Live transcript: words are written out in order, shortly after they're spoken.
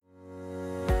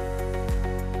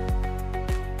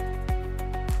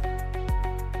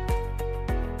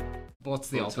What's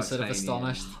the opposite of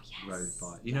astonished? Road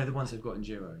bike. You know the ones they've got in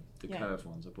Giro, the curved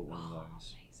ones. I bought one of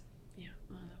those. Amazing. Yeah,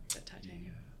 I love the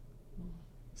titanium.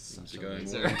 Things are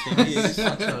going well on Team Hughes.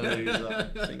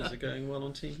 Things are going well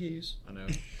on Team Hughes. I know,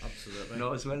 absolutely.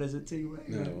 Not as well as a Team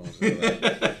Wayne. No,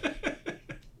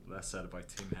 Less said about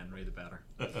Team Henry, the better.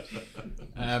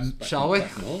 Shall we?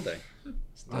 Back on holiday.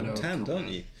 I know. Tanned, aren't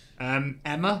you?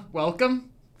 Emma,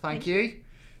 welcome. Thank you.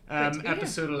 Great to be here.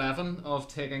 Episode 11 of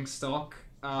Taking Stock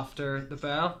After the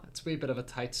Bell. It's a wee bit of a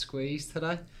tight squeeze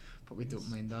today, but we don't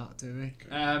mind that, do we?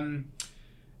 Okay.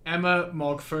 Emma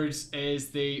Mogford is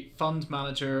the fund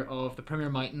manager of the Premier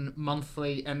Miton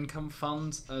Monthly Income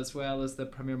Fund, as well as the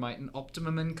Premier Miton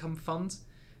Optimum Income Fund.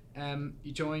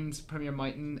 You joined Premier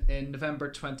Miton in November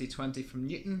 2020 from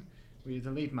Newton, where you're the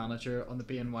lead manager on the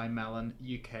BNY Mellon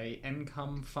UK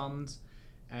Income Fund,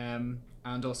 and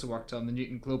also worked on the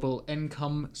Newton Global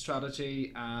Income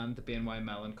Strategy and the BNY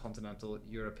Mellon Continental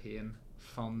European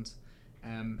Fund.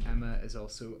 Emma is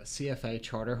also a CFA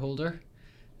charter holder.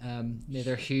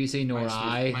 Neither Hughesy nor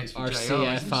I are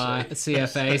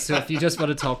CFA, so if you just want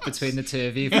to talk between the two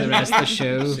of you for the rest of the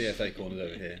show. CFA cornered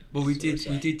over here. Well, we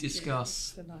did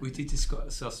discuss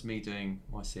me doing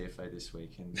my CFA this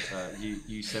week, and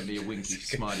you sent me a winky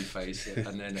smiley face,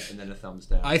 and then a thumbs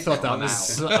down. I thought that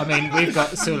was. I mean, we've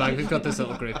got this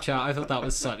little group chat. I thought that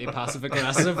was slightly passive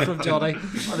aggressive from Johnny.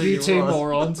 You two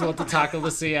morons want to tackle the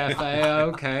CFA?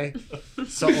 Okay,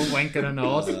 subtle wink and a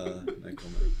nod. No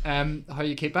comment. How are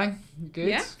you keeping? Good?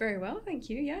 Yeah, very well, thank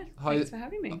you. Yeah, thanks for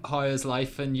having me. How is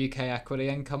life in UK equity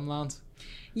income land?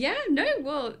 Yeah, no,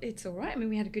 well, it's all right. I mean,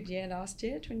 we had a good year last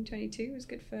year. 2022 was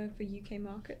good for UK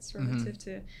markets relative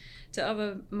to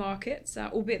other markets,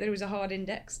 albeit that it was a hard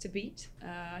index to beat.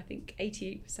 I think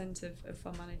 88% of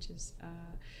fund managers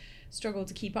struggled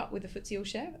to keep up with the FTSE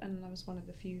All-Share, and I was one of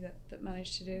the few that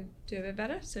managed to do a bit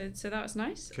better. So that was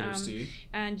nice. Kudos to you.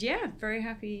 And yeah, very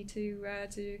happy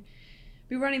to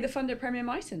be running the fund at Premier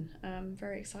Miton.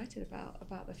 Very excited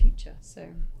about the future. So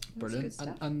brilliant. Good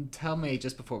stuff. And tell me,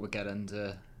 just before we get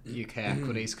into UK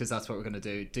equities, because that's what we're going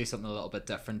to do something a little bit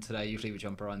different today. Usually we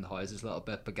jump around the houses a little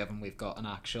bit, but given we've got an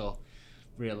actual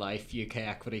real life UK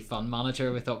equity fund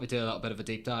manager, we thought we'd do a little bit of a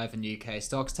deep dive in UK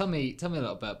stocks. Tell me a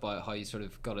little bit about how you sort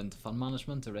of got into fund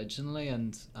management originally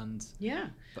and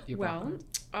yeah. Your well, background.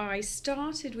 I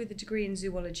started with a degree in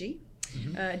zoology.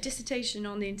 A dissertation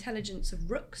on the intelligence of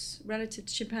rooks relative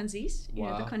to chimpanzees. You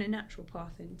know, the kind of natural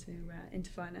path into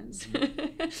finance.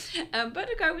 But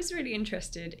look, I was really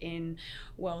interested in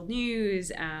world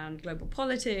news and global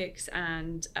politics,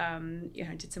 and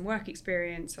did some work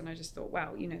experience, and I just thought,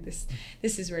 wow,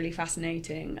 this is really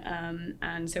fascinating.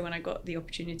 And so when I got the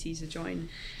opportunity to join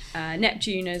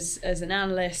Neptune as an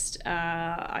analyst,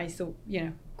 I thought,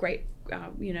 great.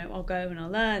 I'll go and I'll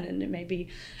learn, and maybe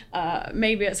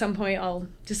at some point I'll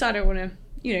decide I want to,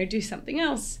 do something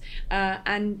else,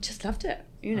 and just loved it.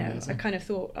 I kind of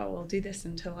thought, I'll do this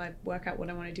until I work out what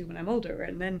I want to do when I'm older,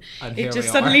 and then it just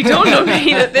suddenly dawned on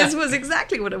me that this was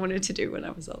exactly what I wanted to do when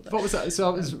I was older. What was that? So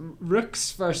it was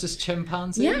rooks versus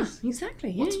chimpanzees? Yeah,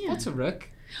 exactly. What's a rook?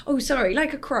 Oh, sorry,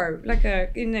 like a crow, like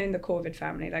in the corvid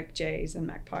family, like jays and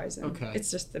magpies. And okay.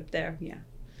 It's just they're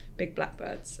big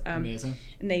blackbirds. Amazing.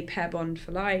 And they pair bond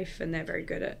for life, and they're very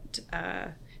good at.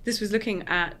 This was looking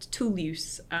at tool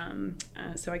use,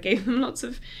 so I gave them lots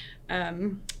of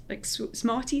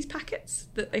Smarties packets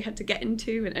that they had to get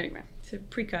into, and anyway, so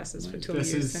precursors for tool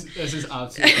use. This is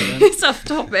absolutely it's off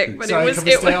topic, but sorry, it was. Can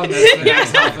we stay on this for the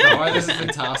next half an hour? This is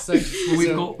fantastic.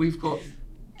 Well, we've got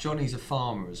Johnny's a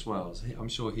farmer as well, so I'm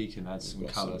sure he can add some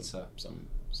colour to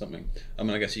something. I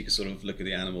mean, I guess you could sort of look at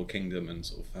the animal kingdom and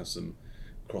sort of have some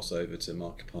crossover to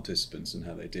market participants and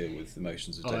how they deal with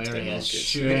emotions of day-to-day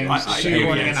markets.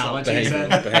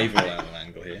 Behavioural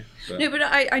angle here. But. No, but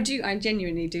I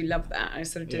genuinely do love that. I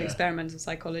sort of did experimental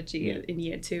psychology in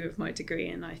year 2 of my degree,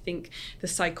 and I think the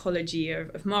psychology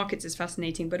of markets is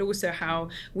fascinating, but also how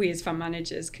we as fund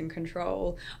managers can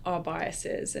control our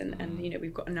biases, and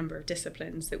we've got a number of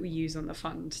disciplines that we use on the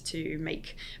fund to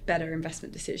make better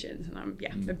investment decisions, and I'm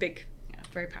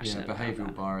very passionate about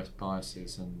behavioural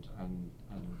biases and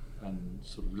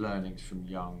sort of learnings from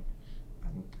young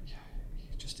and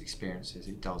just experiences.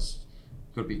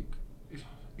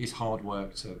 It's hard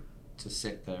work to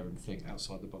sit there and think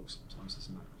outside the box sometimes,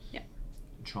 isn't it? Yeah.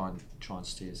 And try and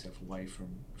steer yourself away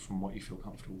from what you feel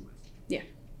comfortable with. Yeah.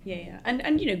 Yeah.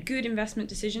 And you know, good investment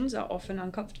decisions are often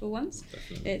uncomfortable ones.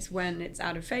 Definitely. It's when it's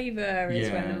out of favour,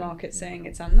 it's when the Yeah. market's saying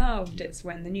it's unloved, it's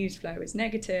when the news flow is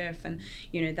negative, and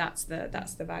you know, that's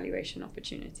the valuation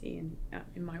opportunity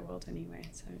in my world anyway.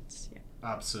 So it's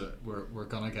Absolutely. We're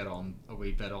gonna get on a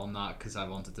wee bit on that because I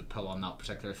wanted to pull on that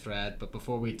particular thread. But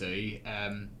before we do,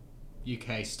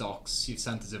 UK stocks, you've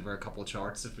sent us over a couple of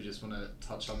charts if we just want to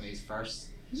touch on these first.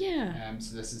 Yeah.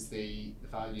 So this is the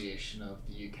valuation of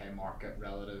the UK market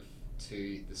relative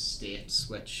to the States,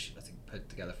 which I think put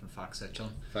together from FactSet.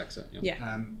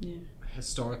 Yeah.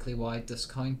 Historically wide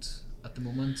discount at the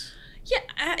moment.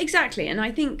 Yeah, exactly. And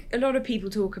I think a lot of people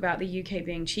talk about the UK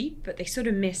being cheap, but they sort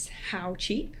of miss how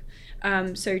cheap.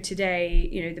 So today,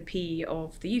 you know, the P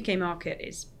of the UK market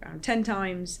is around 10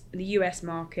 times, the US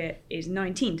market is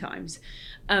 19 times.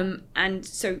 And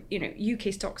so, you know,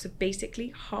 UK stocks are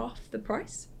basically half the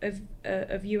price of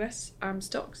US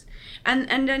stocks.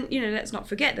 And then, you know, let's not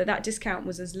forget that discount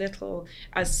was as little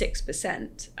as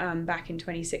 6% back in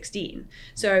 2016.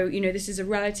 So, you know, this is a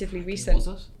relatively recent... Was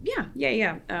it? Yeah.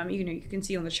 You know, you can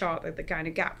see on the chart that the kind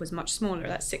of gap was much smaller.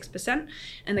 That's 6%,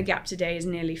 and the gap today is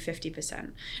nearly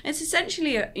 50%. It's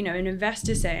essentially, an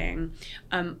investor saying,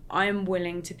 I am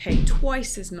willing to pay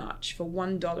twice as much for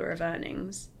 $1 of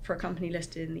earnings for a company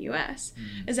listed in the US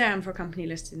as I am for a company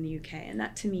listed in the UK, and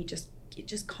that to me it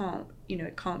just can't, you know,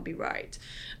 it can't be right.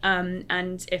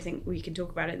 And I think we can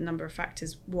talk about it, a number of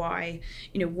factors why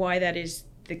that is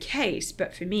the case,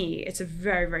 but for me it's a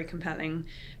very, very compelling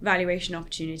valuation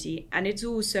opportunity. And it's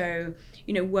also,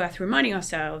 you know, worth reminding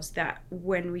ourselves that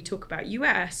when we talk about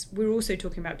US, we're also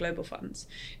talking about global funds,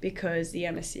 because the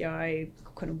MSCI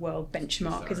kind of world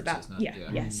benchmark is about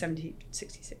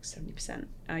 70%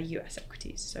 US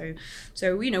equities.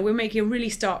 So you know, we're making a really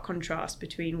stark contrast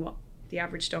between what the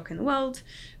average stock in the world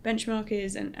benchmark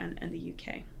is and the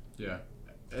UK. Yeah.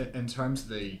 In terms of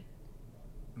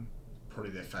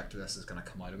probably the effect of this is going to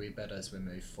come out a wee bit as we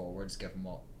move forwards, given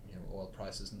what, you know, oil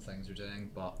prices and things are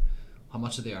doing. But how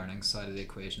much of the earnings side of the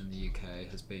equation in the UK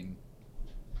has been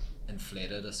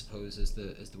inflated, I suppose, is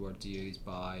the word to use,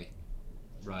 by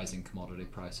rising commodity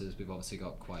prices? We've obviously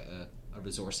got quite a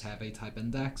resource heavy type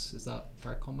index. Is that a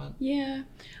fair comment? Yeah.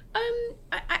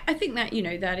 I think that, you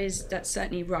know, that's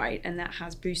certainly right, and that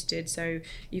has boosted. So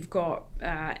you've got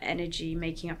energy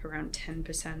making up around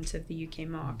 10% of the UK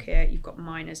market. You've got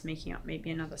miners making up maybe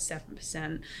another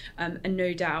 7%, and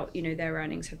no doubt, you know, their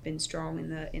earnings have been strong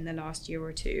in the last year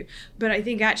or two. But I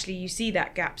think actually you see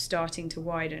that gap starting to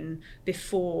widen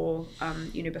before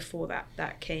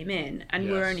that came in, and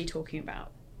we're only talking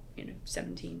about, you know,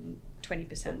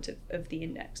 17-20% of the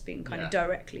index being kind of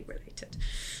directly related.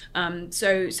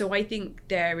 So I think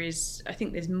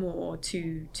there's more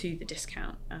to the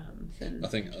discount than. I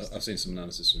think I've seen some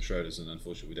analysis from Schroders, and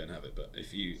unfortunately we don't have it. But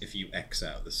if you X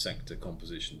out the sector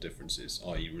composition differences,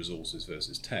 i.e. resources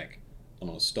versus tech, on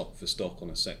a stock for stock on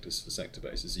a sector for sector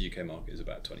basis, the UK market is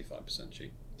about 25%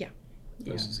 cheap.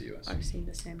 Versus the US. I've seen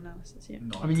the same analysis. Yeah.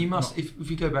 I mean, you must,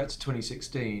 if you go back to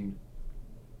 2016,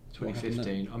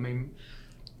 2015. I mean.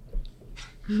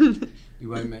 We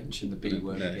won't mention the B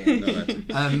word again.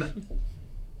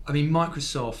 I mean,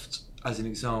 Microsoft, as an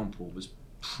example, was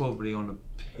probably on a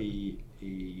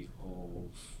PE of,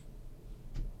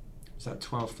 was that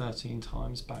 12, 13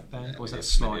 times back then? Or was that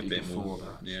slightly before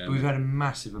that? Yeah. But we've had a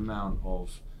massive amount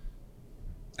of...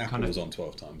 Apple was on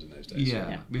 12 times in those days.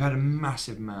 Yeah, we've had a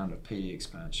massive amount of PE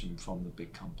expansion from the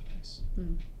big companies.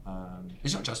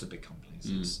 It's not just the big companies,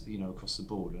 it's, you know, across the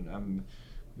board. And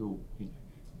we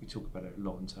talk about it a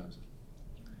lot in terms of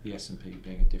the S&P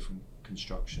being a different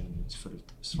construction. It's full of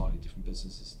slightly different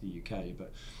businesses to the UK.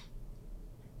 But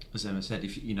as Emma said,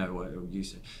 if you know what you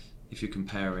said, if you're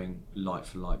comparing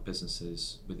like-for-like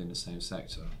businesses within the same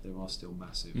sector, there are still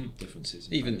massive differences.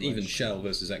 Even Shell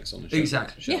versus Exxon.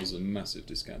 Exactly. Shell's a massive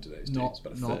discount today. It's about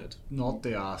a third. Not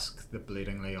to ask the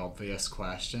bleedingly obvious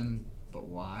question, but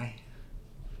why?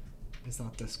 Is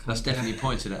that discount? That's definitely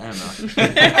pointed at Emma.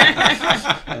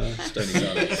 Stony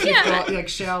Valley. You've got like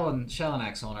Shell and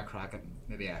Exxon are cracking.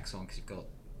 Maybe Exxon, because you've got,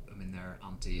 I mean, they're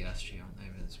anti-ESG, aren't they?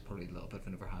 There's probably a little bit of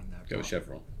an overhang there. Go with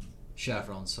Chevron.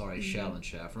 Shell and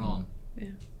Chevron. Yeah.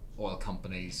 Oil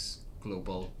companies,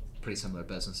 global, pretty similar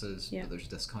businesses, but there's a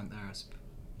discount there.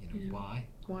 You know, why?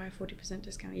 Why a 40%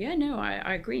 discount? Yeah, no,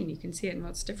 I agree, and you can see it in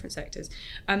lots of different sectors.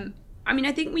 I mean,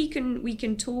 I think we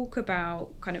can talk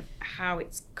about kind of how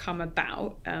it's come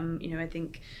about. You know, I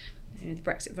think, you know, the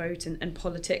Brexit vote and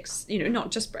politics. You know,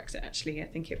 not just Brexit actually. I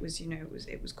think it was, you know,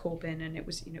 it was Corbyn, and it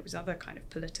was, you know, it was other kind of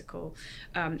political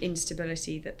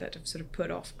instability that have sort of put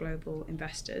off global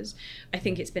investors. I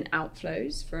think it's been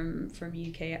outflows from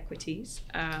UK equities.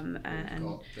 We've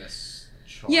got this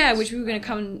charts. Yeah, which we were going to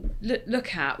come and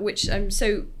look at, which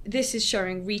so this is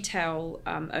showing retail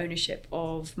ownership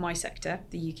of my sector,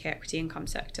 the UK equity income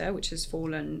sector, which has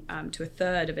fallen to a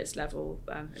third of its level,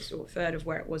 or a third of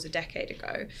where it was a decade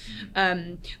ago.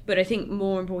 But I think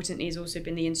more importantly has also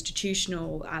been the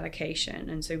institutional allocation,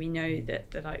 and so we know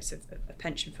that the likes of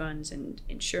pension funds and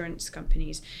insurance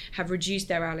companies have reduced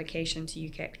their allocation to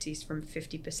UK equities from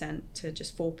 50% to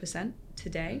just 4%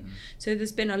 today. So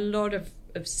there's been a lot of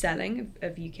selling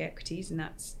of UK equities, and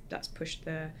that's pushed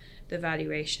the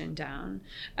valuation down.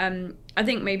 I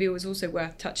think maybe it was also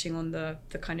worth touching on the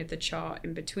kind of the chart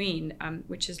in between,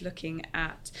 which is looking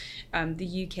at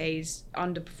the UK's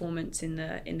underperformance in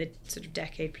the sort of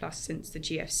decade plus since the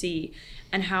GFC,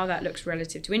 and how that looks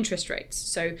relative to interest rates.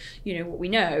 So what we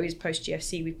know is post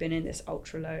GFC we've been in this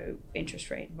ultra low interest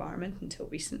rate environment until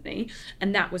recently,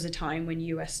 and that was a time when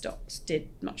US stocks did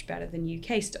much better than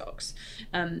UK stocks.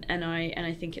 And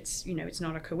I think it's it's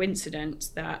not a coincidence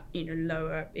that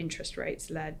lower interest rates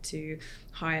led to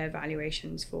higher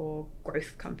valuations for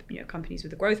growth companies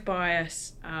with a growth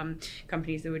bias,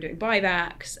 companies that were doing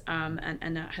buybacks,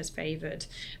 and that has favoured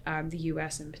the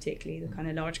US, and particularly the kind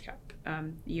of large cap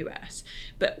US.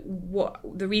 But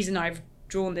the reason I've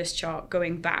drawn this chart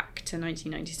going back to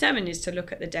 1997 is to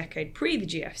look at the decade pre the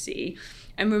GFC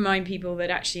and remind people that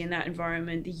actually in that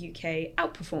environment the UK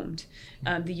outperformed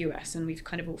the US, and we've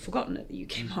kind of all forgotten that the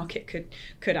UK market could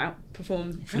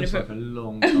outperform kind of like a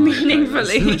long time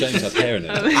meaningfully. James had hair in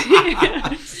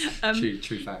it.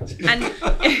 True fact.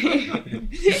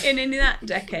 And in that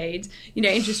decade,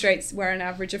 interest rates were an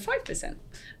average of 5%.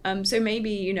 So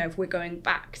maybe if we're going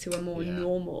back to a more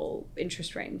normal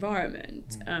interest rate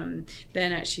environment,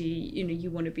 then actually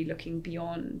you want to be looking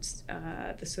beyond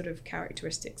the sort of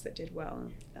characteristics that did well.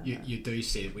 You do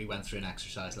see that we went through an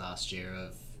exercise last year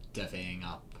of divvying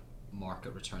up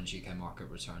market returns, UK market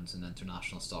returns and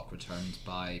international stock returns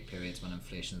by periods when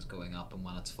inflation is going up and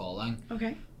when it's falling.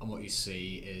 Okay. And what you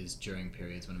see is during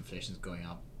periods when inflation is going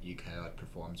up, UK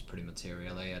outperforms pretty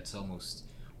materially. It's almost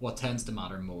what tends to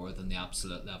matter more than the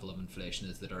absolute level of inflation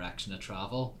is the direction of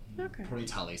travel. Okay. Probably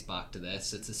tallies back to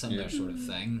this. It's a similar sort of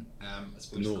thing.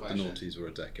 The noughties were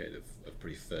a decade of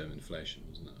pretty firm inflation,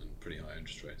 wasn't it? And pretty high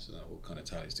interest rates, so that all kind of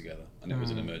tallies together. And it was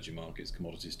an emerging markets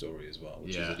commodity story as well,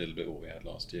 which is a little bit what we had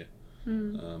last year.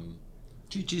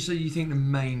 So you think the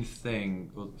main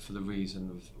thing for the reason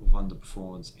of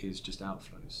underperformance is just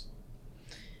outflows?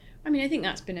 I mean, I think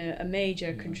that's been a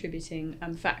major contributing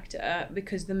factor,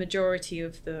 because the majority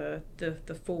of the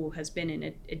fall has been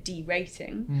in a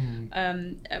de-rating.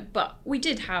 But we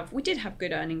did have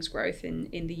good earnings growth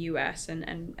in the US,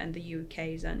 and the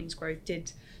UK's earnings growth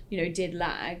did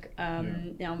lag.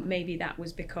 Now maybe that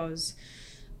was because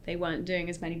they weren't doing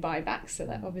as many buybacks, so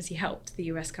that obviously helped the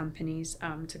US companies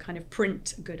to kind of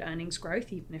print good earnings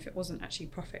growth, even if it wasn't actually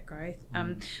profit growth.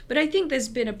 But I think there's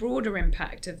been a broader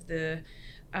impact of the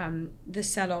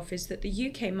sell-off, is that the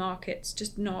UK market's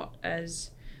just not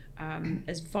as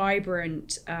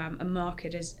vibrant a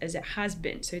market as it has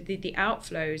been. So the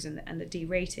outflows and the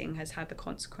de-rating has had the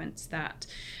consequence that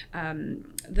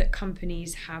that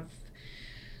companies have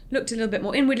looked a little bit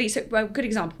more inwardly. So a good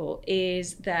example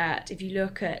is that if you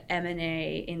look at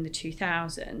M&A in the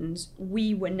 2000s,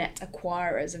 we were net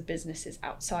acquirers of businesses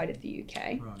outside of the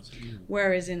UK, Right.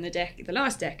 whereas in the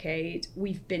last decade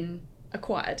we've been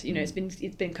acquired.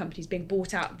 It's been companies being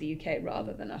bought out of the UK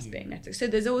rather than us being net. So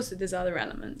there's other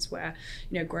elements where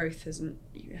growth hasn't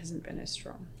been as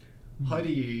strong. How do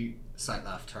you, slight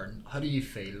left turn, how do you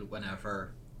feel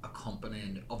whenever a company,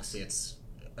 and obviously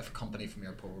if a company from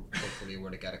your portfolio were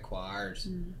to get acquired,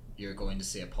 you're going to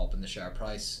see a pop in the share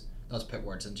price. Not to put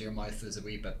words into your mouth, is a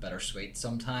wee bit bittersweet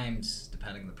sometimes,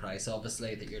 depending on the price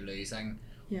obviously that you're losing.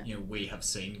 We have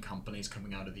seen companies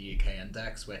coming out of the UK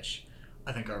index which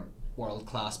I think are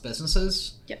world-class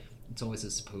businesses. It's always, I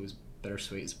suppose,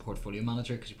 bittersweet as a portfolio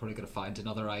manager, because you're probably going to find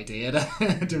another idea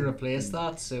to replace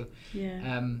that. So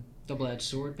double-edged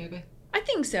sword maybe. I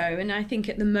think so, and I think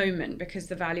at the moment, because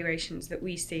the valuations that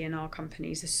we see in our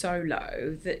companies are so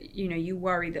low that you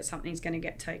worry that something's going to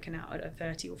get taken out at a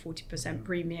 30 or 40%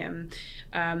 premium,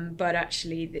 but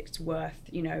actually it's worth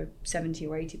 70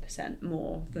 or 80%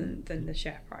 more than the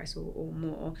share price or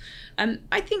more.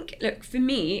 I think, look, for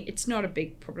me, it's not a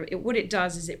big problem. What it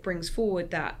does is it brings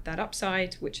forward that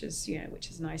upside, which is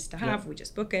nice to have. We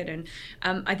just book it, and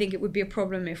I think it would be a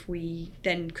problem if we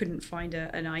then couldn't find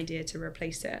an idea to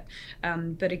replace it.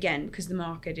 But again, because the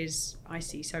market is, I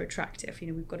see, so attractive,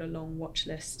 we've got a long watch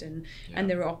list, and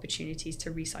there are opportunities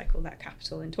to recycle that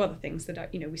capital into other things that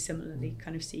we similarly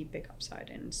kind of see big upside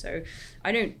in. So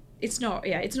I don't it's not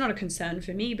a concern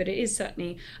for me, but it is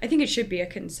certainly, I think it should be a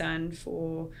concern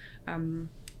for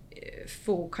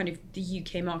kind of the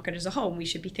UK market as a whole. And we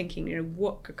should be thinking,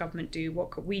 what could government do, what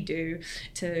could we do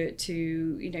to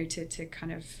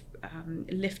kind of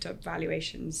lift up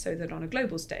valuations so that on a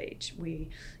global stage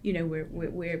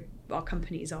our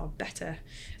companies are better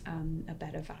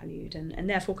valued and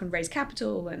therefore can raise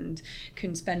capital and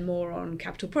can spend more on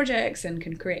capital projects and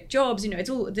can create jobs.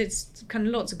 There's kind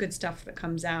of lots of good stuff that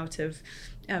comes out of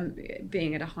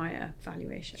being at a higher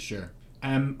valuation. Sure.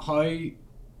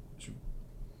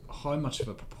 How much of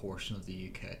a proportion of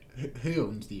the UK, who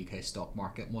owns the UK stock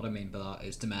market? And what I mean by that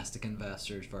is domestic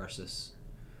investors versus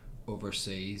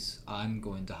overseas. I'm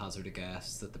going to hazard a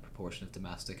guess that the proportion of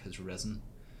domestic has risen.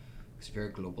 Because if you're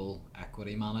a global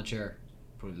equity manager,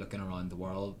 probably looking around the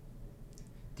world,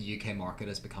 the UK market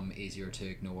has become easier to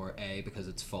ignore, A, because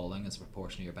it's falling as a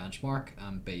proportion of your benchmark,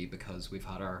 and B, because we've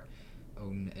had our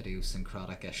own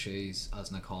idiosyncratic issues as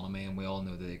an economy, and we all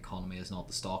know the economy is not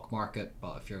the stock market,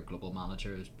 but if you're a global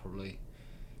manager, it's probably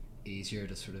easier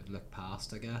to sort of look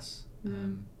past, I guess.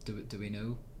 Do we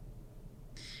know?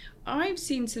 I've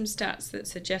seen some stats that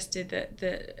suggested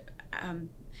that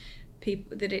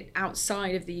people that it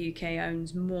outside of the UK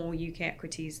owns more UK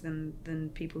equities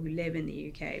than people who live in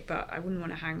the UK, but I wouldn't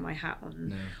want to hang my hat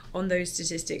on those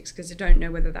statistics because I don't know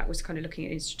whether that was kind of looking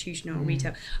at institutional or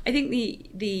retail. I think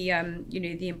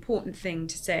the important thing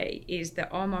to say is that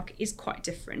our market is quite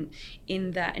different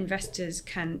in that investors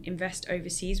can invest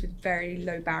overseas with very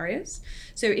low barriers.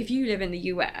 So if you live in the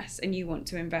US and you want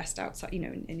to invest outside, in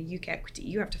a UK equity,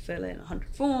 you have to fill in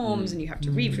 100 forms and you have to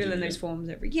refill in those forms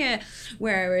every year,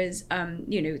 whereas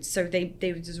so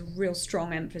there's a real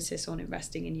strong emphasis on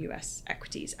investing in US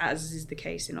equities, as is the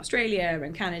case in Australia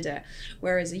and Canada.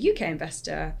 Whereas a UK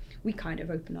investor, we kind of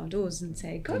open our doors and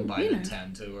say, "Go, buy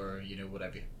Nintendo or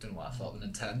whatever." Don't know what I thought of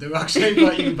Nintendo actually,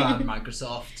 but you can buy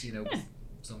Microsoft.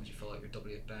 As long as you fill out your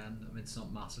WFN. I mean, it's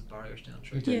not massive barriers to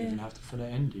entry. You don't even have to fill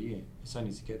it in, do you? It's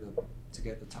only to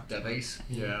get the tax. Devies.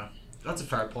 Yeah. That's a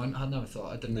fair point. I never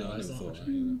thought. I didn't realise that.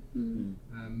 Do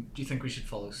you think we should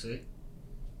follow suit?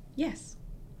 Yes.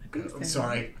 I'm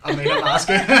sorry. I mean, I'm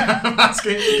asking. I'm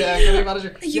asking the equity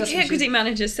manager. A UK equity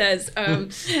manager says,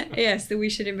 yes, that we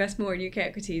should invest more in UK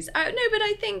equities. No, but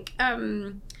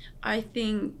I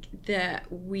think that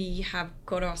we have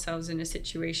got ourselves in a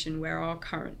situation where our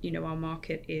current, our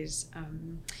market is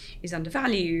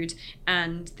undervalued,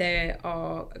 and there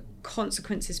are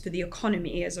consequences for the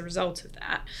economy as a result of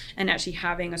that. And actually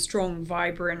having a strong,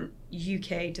 vibrant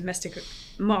UK domestic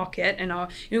market, and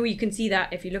you can see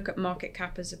that if you look at market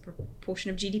cap as a proportion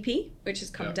of GDP, which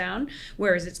has come down,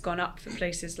 whereas it's gone up for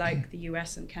places like the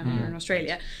US and Canada and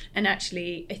Australia. And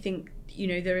actually, I think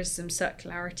there is some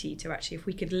circularity to actually, if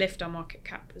we could lift our market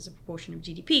cap as a proportion of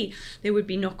GDP, there would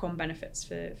be knock-on benefits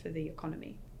for the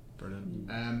economy. Brilliant.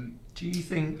 Do you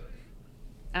think,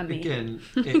 again,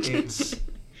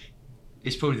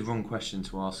 it's probably the wrong question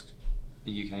to ask a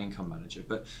UK income manager,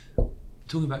 but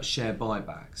talking about share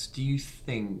buybacks, do you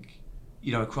think,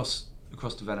 across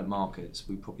developed markets,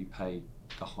 we probably pay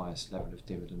the highest level of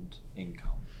dividend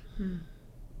income.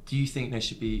 Do you think there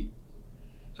should be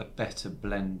a better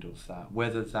blend of that,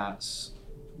 whether that's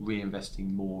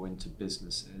reinvesting more into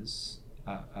businesses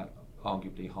at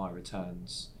arguably higher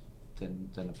returns than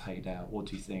a paid out, or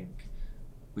do you think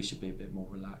we should be a bit more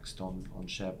relaxed on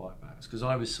share buybacks? Because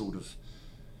I was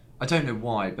I don't know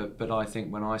why, but I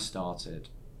think when I started,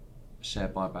 share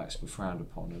buybacks were frowned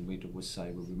upon, and we'd always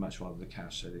say, well, we'd much rather the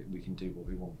cash so that we can do what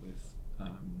we want with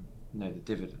the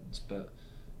dividends. But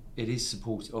it is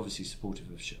obviously supportive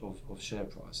of share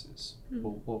prices.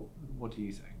 What do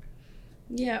you think?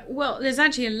 Yeah, well, there's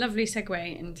actually a lovely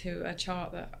segue into a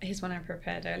chart here's one I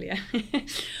prepared earlier,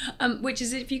 which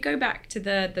is if you go back to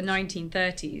the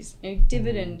 1930s,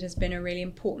 dividend has been a really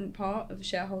important part of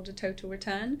shareholder total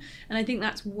return, and I think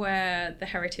that's where the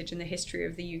heritage and the history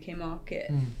of the UK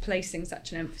market placing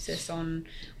such an emphasis on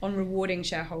rewarding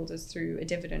shareholders through a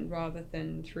dividend rather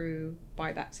than through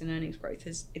buybacks and earnings growth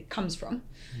it comes from.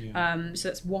 So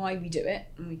that's why we do it,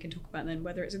 and we can talk about then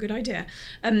whether it's a good idea.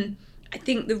 I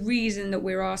think the reason that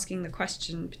we're asking the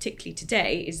question, particularly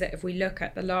today, is that if we look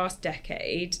at the last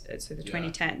decade, so the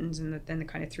 2010s and then the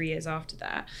kind of 3 years after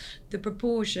that, the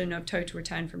proportion of total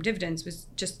return from dividends was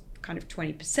just kind of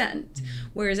 20%,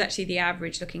 whereas actually the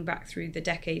average looking back through the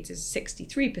decades is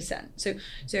 63%.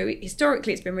 So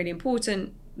historically it's been really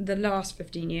important. The last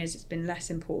 15 years it's been less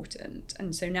important,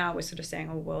 and so now we're sort of saying,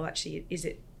 oh well, actually is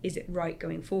it right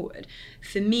going forward?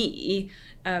 For me,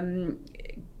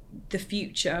 the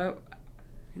future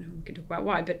we can talk about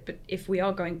why, but if we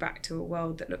are going back to a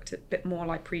world that looked a bit more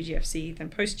like pre-GFC than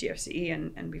post-GFC,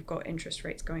 and we've got interest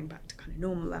rates going back to kind of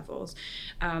normal levels,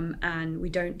 and we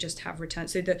don't just have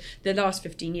returns. So the last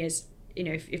 15 years,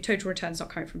 if total return's not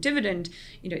coming from dividend,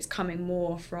 it's coming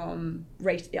more from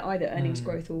either earnings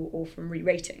growth or from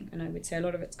re-rating. And I would say a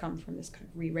lot of it's come from this kind of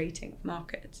re-rating of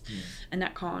markets, and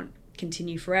that can't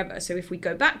continue forever. So if we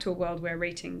go back to a world where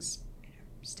ratings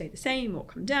stay the same or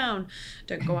come down,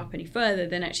 don't go up any further,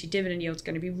 then actually dividend yield's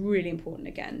going to be really important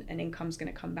again, and income's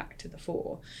going to come back to the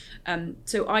fore.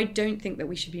 So I don't think that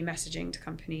we should be messaging to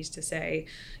companies to say,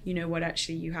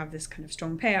 actually you have this kind of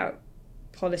strong payout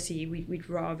policy, we'd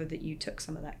rather that you took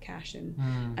some of that cash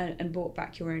and bought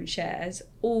back your own shares,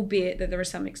 albeit that there are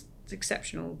some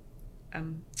exceptional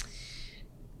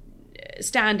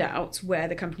standouts where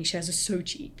the company shares are so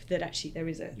cheap that actually there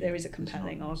is a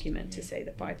compelling argument to say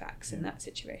that buybacks in that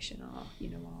situation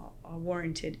are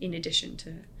warranted in addition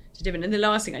to dividend. And the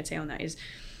last thing I'd say on that is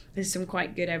there's some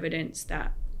quite good evidence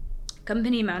that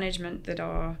company management that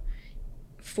are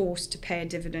forced to pay a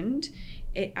dividend,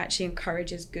 it actually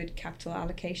encourages good capital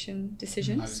allocation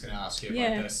decisions. I was going to ask you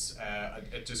about this.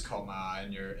 It just caught my eye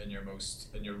in your most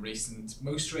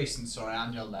recent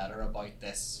annual letter about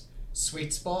this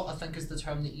sweet spot, I think is the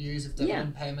term that you use, of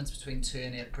dividend payments between 2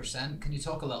 and 8%. Can you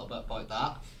talk a little bit about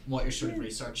that? What your sort of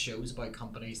research shows about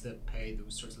companies that pay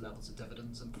those sorts of levels of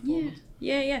dividends and performance?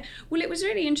 Yeah. Well, it was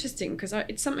really interesting because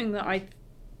it's something that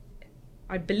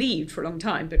I believed for a long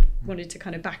time, but wanted to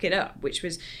kind of back it up, which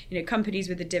was, companies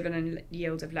with a dividend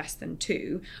yield of less than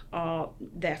 2 are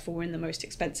therefore in the most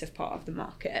expensive part of the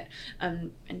market.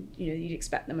 And you'd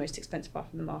expect the most expensive part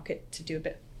of the market to do a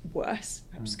bit worse,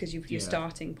 perhaps because your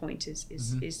starting point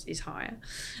is higher.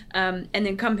 And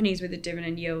then companies with a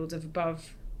dividend yield of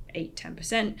above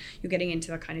 8-10%, you're getting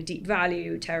into the kind of deep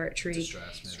value territory,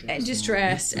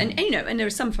 distress, and there are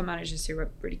some fund managers who are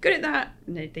really good at that,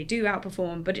 and they do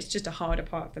outperform, but it's just a harder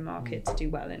part of the market to do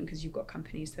well in, because you've got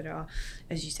companies that are,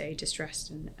 as you say,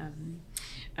 distressed and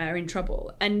are in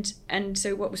trouble. And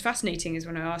so what was fascinating is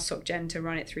when I asked SocGen to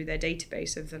run it through their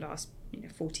database of the last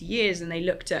 40 years, and they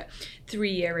looked at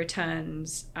 3-year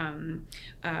returns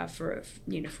for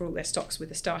all their stocks with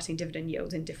a starting dividend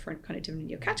yield in different kind of dividend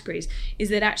yield categories, is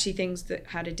that actually things that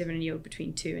had a dividend yield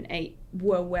between 2 and 8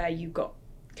 were where you got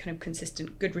kind of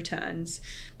consistent good returns,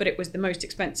 but it was the most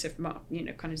expensive mark,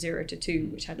 kind of 0 to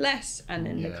 2, which had less, and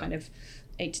then the kind of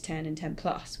 8 to 10 and 10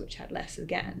 plus, which had less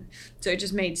again. So it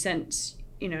just made sense,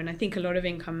 and I think a lot of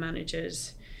income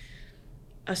managers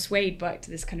are swayed back to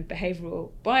this kind of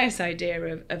behavioural bias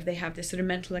idea of they have this sort of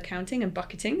mental accounting and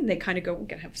bucketing, and they kind of go, we're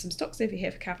going to have some stocks over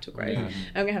here for capital growth, and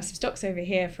we're going to have some stocks over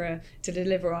here to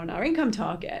deliver on our income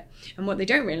target. And what they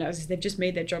don't realise is they've just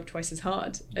made their job twice as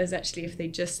hard as actually if they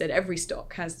just said every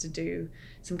stock has to do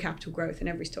some capital growth and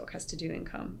every stock has to do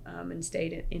income, and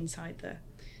stayed inside the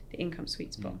income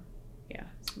sweet spot. Yeah,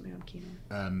 something I'm keen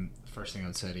on. First thing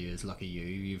I'd say to you is lucky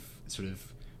you've sort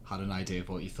of had an idea of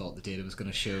what you thought the data was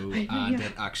going to show, and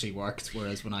it actually worked,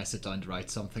 whereas when I sit down to write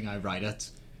something, I write it,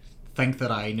 think that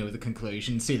I know the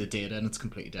conclusion, see the data, and it's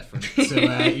completely different. So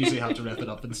I usually have to rip it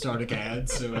up and start again.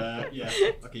 So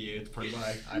lucky you, it's probably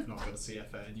why I've not got a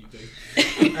CFA and you do.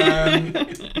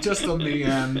 Just on the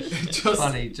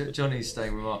funny, Johnny's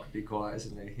staying remarkably quiet,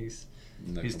 isn't he?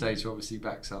 His data obviously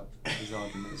backs up his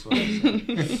argument as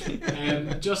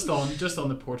well. Just on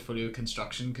the portfolio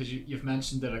construction, because you've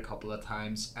mentioned it a couple of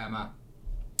times, Emma.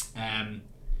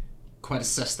 Quite a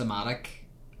systematic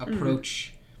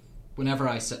approach. Whenever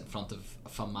I sit in front of a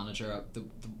fund manager, the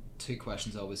 2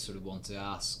 questions I always sort of want to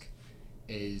ask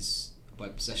is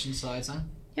about position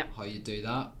sizing. How you do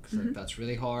that, because I think that's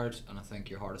really hard, and I think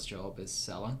your hardest job is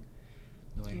selling.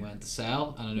 Knowing when to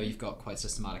sell, and I know you've got quite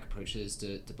systematic approaches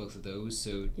to both of those,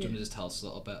 so do you want to just tell us a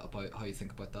little bit about how you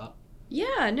think about that?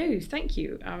 Thank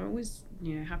you. I'm always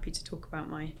happy to talk about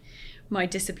my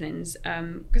disciplines,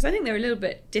 because I think they're a little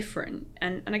bit different,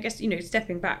 and I guess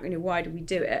stepping back, why do we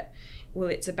do it? Well,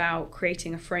 it's about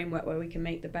creating a framework where we can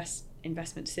make the best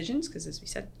investment decisions, because as we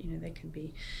said, they can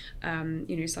be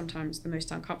sometimes the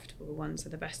most uncomfortable ones are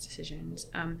the best decisions,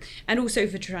 and also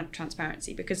for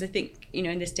transparency, because I think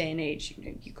in this day and age,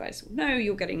 you guys will know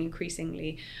you're getting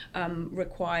increasingly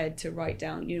required to write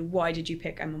down why did you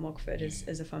pick Emma Mogford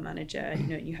as a fund manager.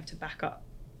 You have to back up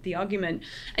the argument,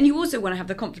 and you also want to have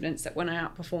the confidence that when I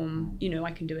outperform,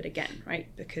 I can do it again, right?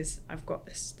 Because I've got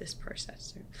this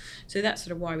process. So that's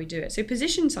sort of why we do it. So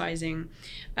position sizing,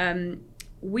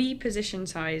 we position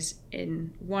size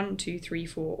in 1, 2, 3,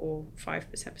 4, or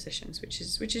 5% positions,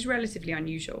 which is relatively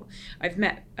unusual. I've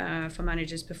met fund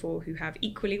managers before who have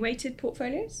equally weighted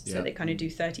portfolios, so they kind of do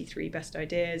 33 best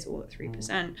ideas all at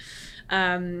 3%.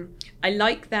 I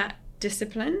like that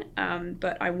discipline,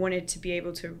 but I wanted to be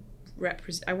able to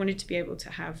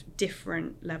have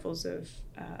different levels of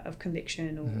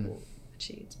conviction, or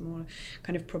actually it's more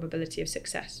kind of probability of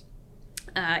success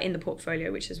in the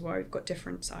portfolio, which is why we've got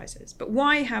different sizes. But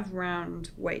why have round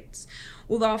weights?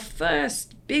 Well, our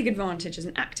first big advantage as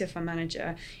an active fund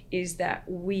manager is that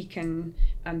we can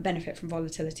benefit from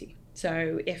volatility.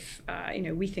 So if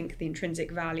we think the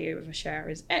intrinsic value of a share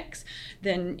is X,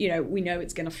 then we know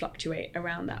it's going to fluctuate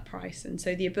around that price, and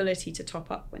so the ability to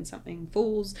top up when something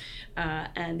falls,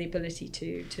 and the ability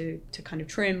to kind of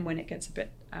trim when it gets a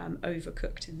bit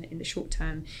overcooked in the short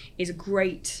term is a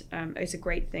great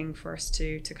thing for us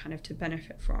to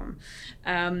benefit from,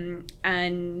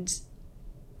 and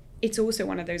it's also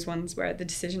one of those ones where the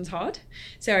decision's hard.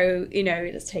 So,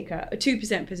 let's take a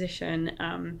 2% position.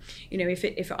 If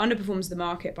it underperforms the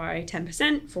market by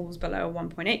 10%, falls below a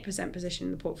 1.8% position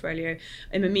in the portfolio,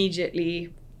 I'm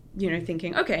immediately,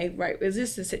 thinking, okay, right, is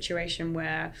this a situation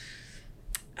where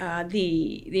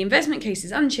the investment case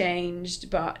is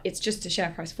unchanged, but it's just a share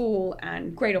price fall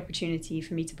and great opportunity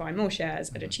for me to buy more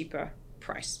shares at a cheaper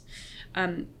price.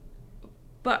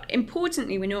 But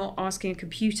importantly, we're not asking a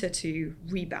computer to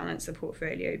rebalance the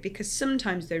portfolio, because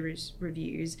sometimes those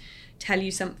reviews tell you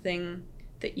something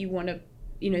that you want to,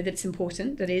 that's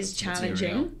important, that is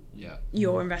challenging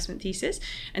your investment thesis.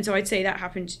 And so I'd say that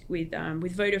happened with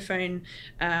Vodafone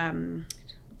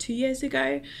 2 years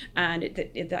ago, and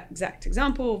that exact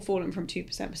example, fallen from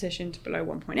 2% position to below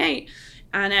 1.8.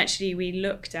 And actually we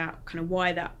looked at kind of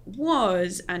why that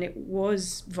was, and it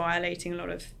was violating a lot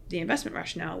of the investment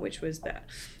rationale, which was that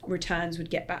returns would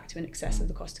get back to in excess of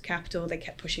the cost of capital. They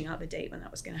kept pushing out the date when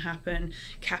that was going to happen.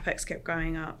 CapEx kept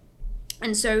going up.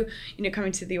 And so,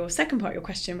 coming to your second part of your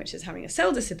question, which is having a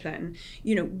sell discipline,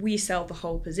 we sell the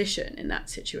whole position in that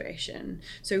situation.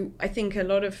 So I think a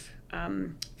lot of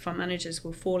fund managers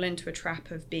will fall into a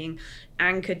trap of being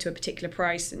anchored to a particular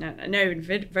price. And I know in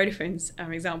Vodafone's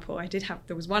example,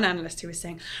 there was one analyst who was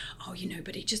saying, but you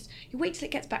wait till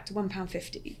it gets back to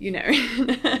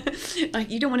 £1.50, like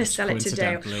you don't want to sell it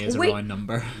today. Is a round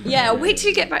number. Yeah, wait till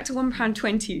you get back to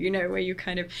 £1.20, where you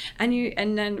kind of,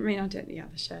 and then, the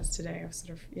shares today are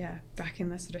sort of, back in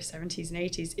the sort of 70s and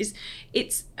 80s.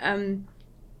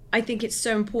 I think it's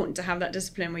so important to have that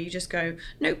discipline where you just go,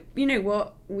 no, you know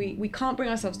what, we can't bring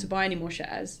ourselves to buy any more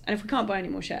shares. And if we can't buy any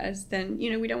more shares, then,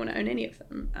 we don't want to own any of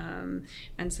them.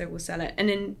 And so we'll sell it. And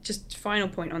then just final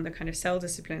point on the kind of sell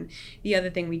discipline, the other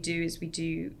thing we do is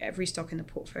every stock in the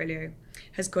portfolio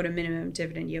has got a minimum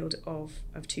dividend yield of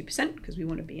 2%, because we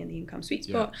want to be in the income sweet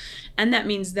spot. And that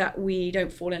means that we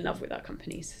don't fall in love with our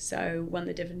companies. So when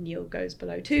the dividend yield goes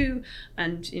below 2,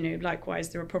 and, likewise,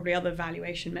 there are probably other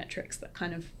valuation metrics that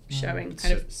kind of showing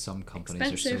some companies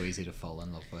expensive. Are so easy to fall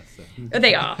in love with.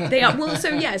 They are. Well,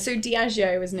 so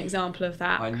Diageo is an example of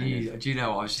that. I knew. Do you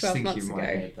know? I was just thinking in my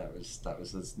head that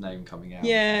was his name coming out.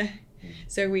 Yeah.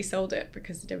 So we sold it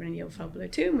because the dividend yield fell below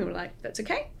 2, and we were like, that's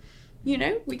okay.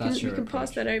 We can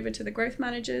pass that over to the growth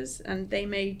managers, and they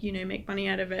may make money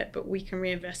out of it, but we can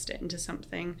reinvest it into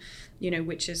something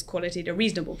which is quality at a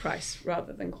reasonable price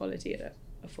rather than quality at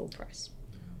a full price.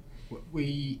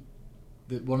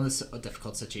 One of the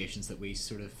difficult situations that we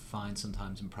sort of find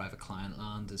sometimes in private client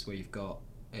land is where you've got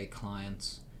a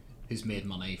client who's made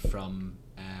money from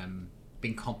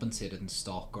being compensated in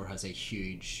stock, or has a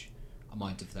huge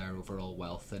amount of their overall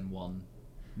wealth in one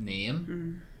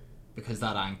name. Because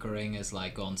that anchoring is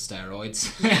like on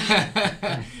steroids.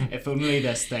 If only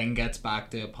this thing gets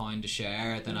back to £1 a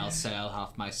share, then I'll sell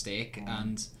half my stake.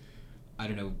 And I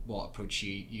don't know what approach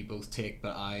you both take,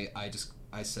 but I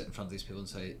sit in front of these people and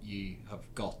say, you have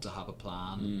got to have a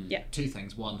plan. Two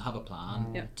things: one, have a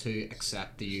plan. Two,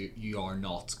 accept that you are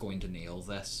not going to nail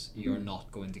this. You're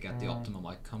not going to get the optimum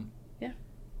outcome.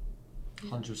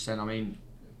 100%.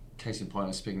 Case in point, I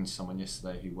was speaking to someone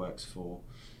yesterday who works for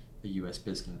a US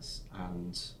business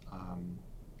and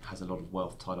has a lot of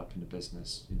wealth tied up in the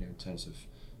business, in terms of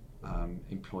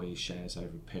employee shares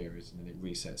over a period, and then it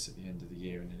resets at the end of the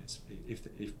year, and then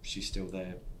if she's still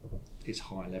there, it's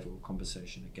high level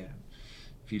compensation again.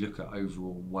 If you look at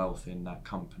overall wealth in that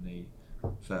company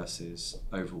versus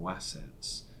overall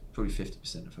assets, probably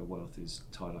 50% of her wealth is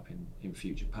tied up in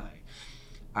future pay.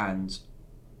 And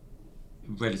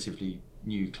relatively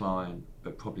new client,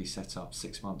 but probably set up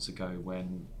 6 months ago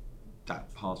when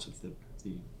that part of the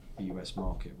US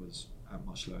market was at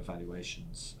much lower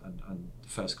valuations, and the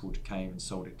first quarter came and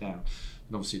sold it down.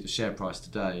 And obviously the share price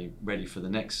today, ready for the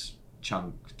next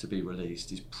chunk to be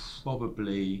released, is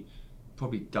probably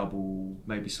double,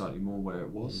 maybe slightly more where it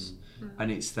was.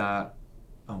 And it's that,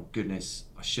 oh goodness,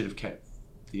 I should have kept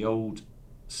the old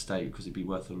stake because it'd be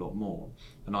worth a lot more.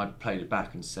 And I played it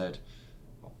back and said,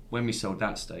 when we sold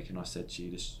that stake, and I said to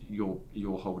you,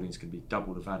 your holding's going to be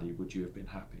double the value, would you have been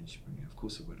happy? And she went, yeah, of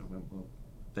course I would. I went, well,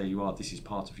 there you are. This is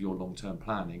part of your long-term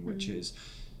planning, which is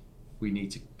we need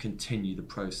to continue the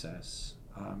process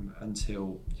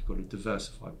until you've got a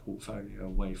diversified portfolio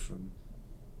away from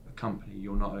a company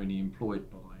you're not only employed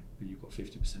by, but you've got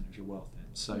 50% of your wealth in.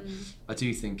 So I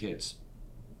do think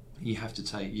you have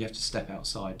to step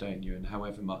outside, don't you? And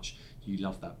however much you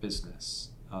love that business,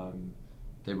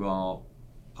 there are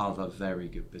other very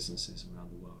good businesses around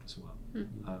the world as well.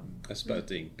 That's about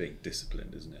being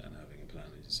disciplined, isn't it? And having a plan,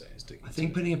 as you say, and sticking. I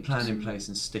think putting a plan in place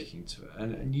and sticking to it,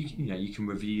 and you can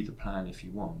review the plan if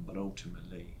you want, but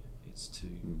ultimately it's to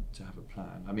have a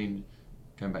plan. I mean,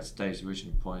 going back to Dave's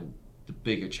original point, the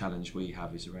bigger challenge we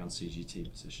have is around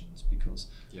CGT positions, because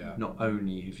not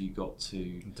only have you got to...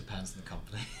 It depends on the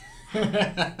company.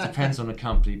 Depends on the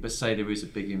company, but say there is a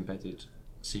big embedded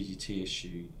CGT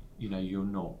issue, you're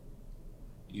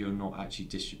not actually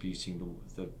distributing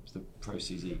the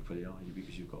proceeds equally, are you?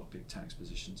 Because you've got a big tax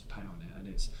position to pay on it, and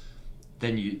it's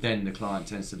then the client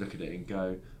tends to look at it and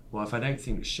go, well, if I don't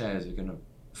think the shares are going to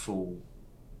fall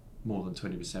more than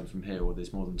 20% from here, or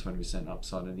there's more than 20%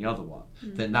 upside in the other one,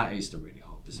 then that is the really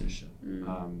hard position.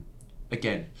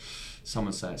 Again,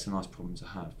 someone say it's a nice problem to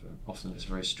have, but often it's a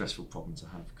very stressful problem to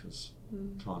have because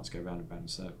clients go round and round in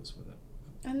circles with it.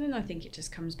 And then I think it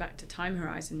just comes back to time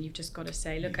horizon. You've just got to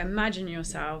say, look, imagine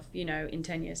yourself, in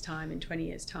 10 years' time, in 20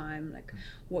 years' time, like,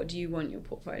 what do you want your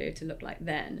portfolio to look like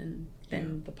then? And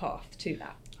then the path to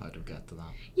that. How to get to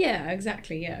that. Yeah,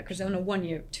 exactly, yeah. Because on a 1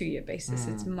 year, 2 year basis,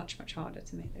 it's much, much harder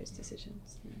to make those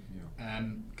decisions.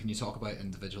 Can you talk about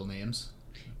individual names?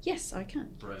 Yes, I can.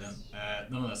 Brilliant.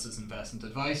 None of this is investment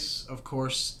advice, of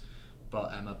course,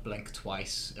 but Emma, blink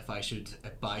twice if I should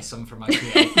buy some for my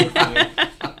PA portfolio.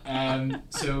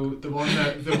 So the one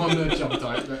that jumped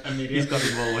out immediately. He's got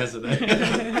them all, hasn't he?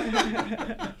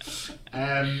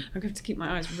 I'm going to have to keep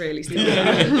my eyes really still.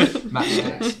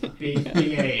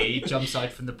 BAE jumps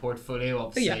out from the portfolio.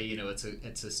 Obviously,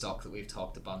 it's a stock that we've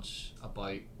talked a bunch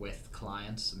about with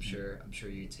clients. I'm sure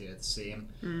you two are the same.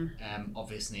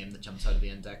 Obvious name that jumps out of the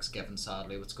index, given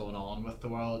sadly what's going on with the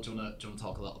world. Do you want to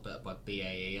talk a little bit about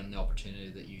BAE and the opportunity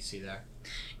that you see there?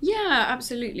 Yeah,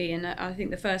 absolutely. And I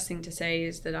think the first thing to say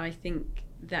is that I think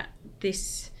that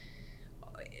this,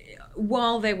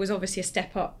 while there was obviously a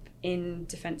step up in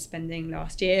defence spending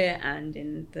last year and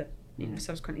in the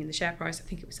subsequently in the share price, I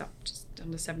think it was up just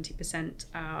under 70%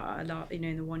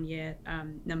 in the 1 year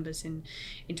numbers in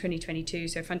 2022.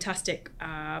 So fantastic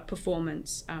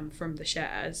performance from the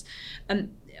shares.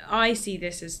 I see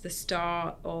this as the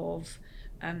start of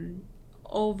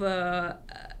a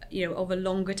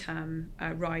longer term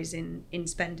rise in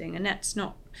spending, and that's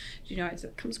not,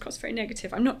 it comes across very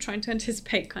negative. I'm not trying to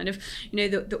anticipate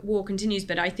that war continues,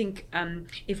 but I think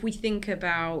if we think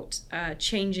about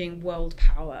changing world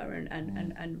power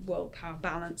and world power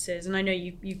balances, and I know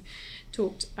you've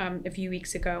talked a few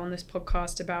weeks ago on this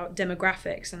podcast about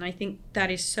demographics, and I think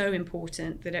that is so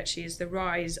important, that actually is the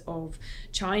rise of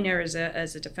China as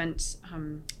a defense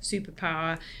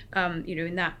superpower,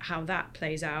 in that how that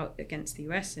plays out against the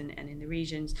US and in the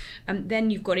regions. Then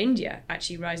you've got India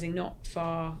actually rising not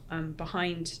far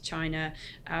behind China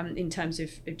in terms of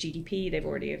GDP. They've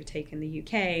already overtaken the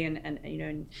UK, and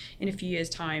in a few years'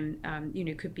 time,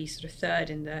 could be sort of third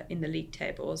in the league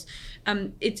tables.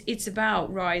 It's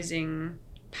about rising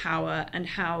power and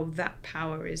how that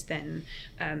power is then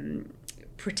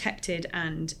protected,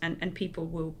 and people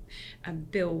will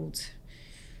build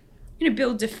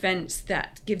defence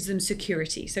that gives them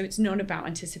security. So it's not about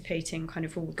anticipating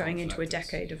we're going into a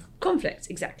decade of conflicts,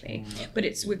 exactly. But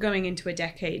we're going into a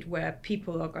decade where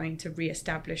people are going to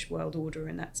re-establish world order,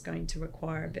 and that's going to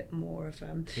require a bit more of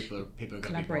people are going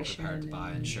to be more prepared to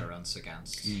buy insurance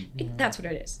against. That's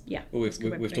what it is. Yeah. Well,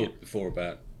 we've talked before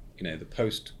about the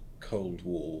post-Cold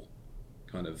War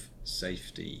kind of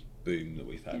safety boom that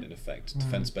we've had in effect.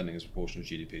 Defence spending as a proportion of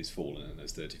GDP has fallen in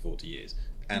those 30-40 years.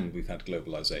 And we've had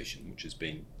globalisation, which has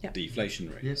been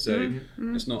deflationary. Yep. So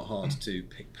it's not hard to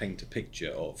paint a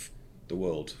picture of the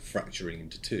world fracturing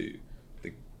into two.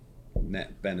 The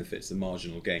net benefits, the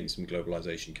marginal gains from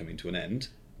globalisation coming to an end,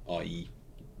 i.e.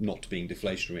 not being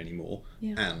deflationary anymore,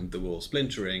 and the world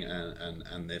splintering,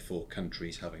 and therefore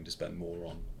countries having to spend more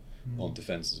on on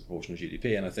defence as a proportion of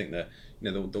GDP. And I think that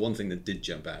the one thing that did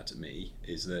jump out at me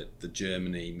is that the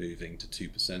Germany moving to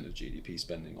 2% of GDP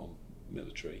spending on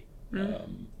military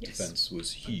defence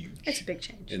was huge. It's a big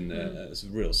change. It's a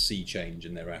real sea change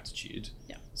in their attitude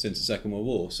Yeah. since the Second World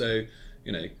War. So,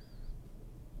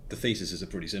 the thesis is a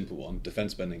pretty simple one.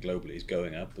 Defence spending globally is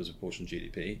going up as a proportion of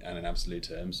GDP and in absolute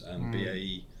terms, and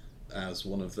BAE, as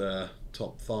one of the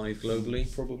top 5 globally,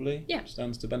 probably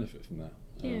stands to benefit from that.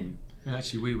 And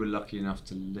actually, we were lucky enough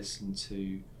to listen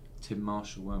to Tim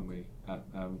Marshall, weren't we, at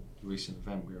a recent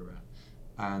event we were at,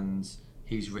 and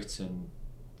he's written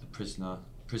the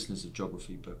Prisoners of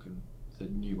Geography book, and the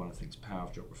new one I think is Power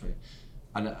of Geography.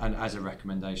 And as a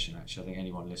recommendation, actually, I think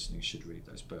anyone listening should read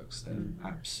those books. They're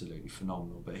absolutely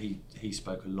phenomenal. But he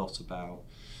spoke a lot about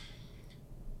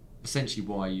essentially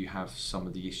why you have some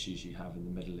of the issues you have in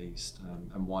the Middle East,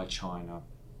 and why China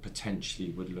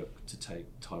potentially would look to take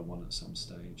Taiwan at some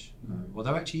stage.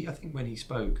 Although actually, I think when he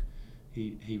spoke,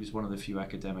 he was one of the few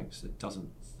academics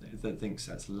that thinks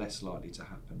that's less likely to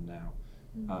happen now,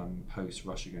 post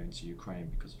Russia going to Ukraine,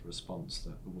 because of the response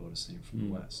that the world has seen from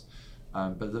the West.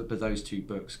 But those 2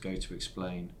 books go to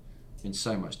explain in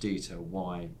so much detail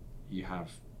why you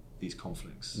have these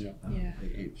conflicts.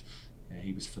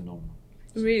 He was phenomenal.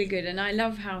 Really good, and I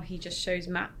love how he just shows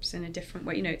maps in a different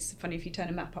way. It's funny if you turn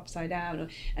a map upside down.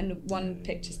 And one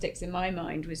picture sticks in my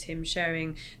mind was him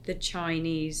showing the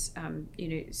Chinese,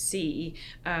 sea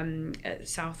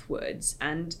southwards,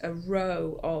 and a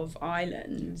row of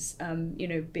islands,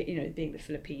 being the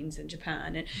Philippines and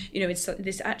Japan, and it's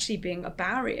this actually being a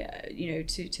barrier,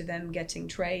 to them getting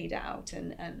trade out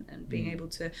and being able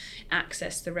to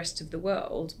access the rest of the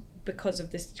world, because of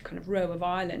this kind of row of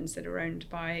islands that are owned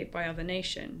by other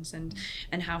nations, and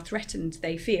how threatened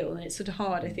they feel. And it's sort of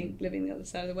hard, I think, living the other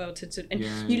side of the world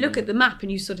you look at the map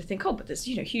and you sort of think, but there's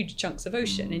huge chunks of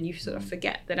ocean, and you sort of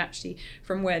forget that actually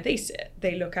from where they sit,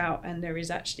 they look out and there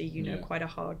is actually quite a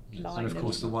hard line. And of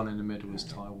course the one in the middle is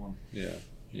Taiwan.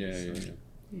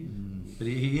 But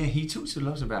he talks a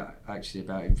lot about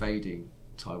invading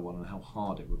Taiwan and how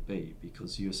hard it would be,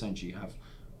 because you essentially have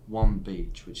one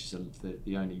beach, which is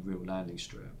the only real landing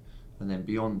strip, and then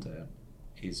beyond it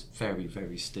is very,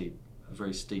 very steep, a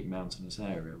very steep mountainous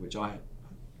area, which I had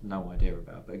no idea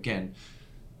about. But again,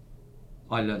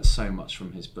 I learned so much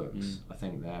from his books. I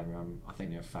think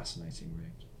they're a fascinating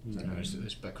read. There's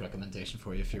a book recommendation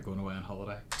for you if you're going away on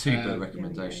holiday. 2 book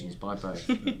recommendations by both.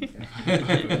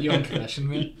 You on commission,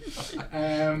 mate.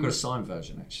 I've got a signed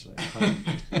version actually.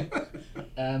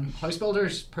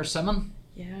 Housebuilders, Persimmon.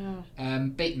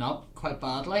 Beaten up quite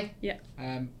badly.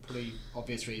 Pretty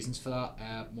obvious reasons for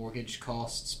that. Mortgage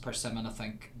costs, Persimmon, I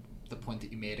think the point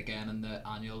that you made again in the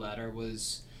annual letter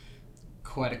was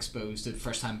quite exposed to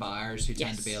first time buyers who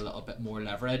tend to be a little bit more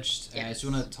leveraged. So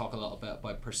you want to talk a little bit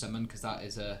about Persimmon, because that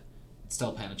is it's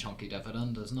still paying a chunky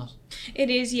dividend, isn't it? It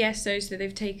is, yes. So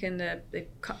they've they've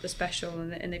cut the special,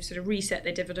 and they've sort of reset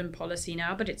their dividend policy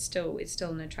now, but it's still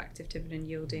an attractive dividend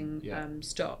yielding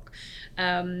stock,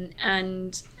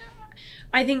 and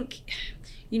I think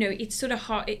it's sort of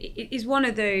hard. It is one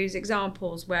of those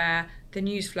examples where the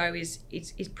news flow is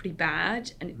pretty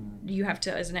bad, and you have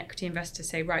to, as an equity investor,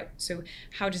 say, right, so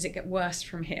how does it get worse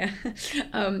from here?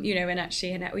 And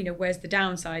actually, where's the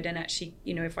downside? And actually,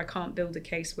 if I can't build a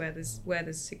case where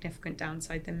there's significant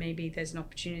downside, then maybe there's an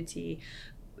opportunity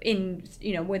in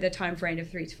with a time frame of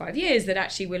 3 to 5 years, that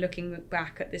actually we're looking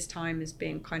back at this time as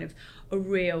being kind of a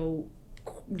real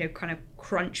kind of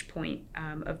crunch point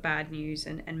of bad news,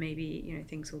 and maybe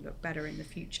things will look better in the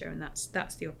future, and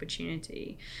that's the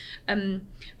opportunity.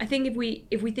 I think if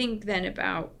we think then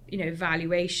about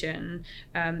valuation,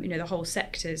 the whole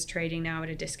sector is trading now at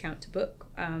a discount to book.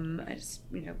 It's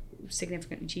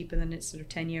significantly cheaper than its sort of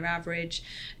 10-year average.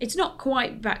 It's not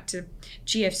quite back to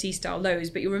GFC style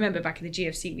lows, but you remember back in the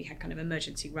GFC we had kind of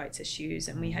emergency rights issues,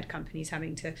 and we had companies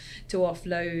having to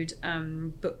offload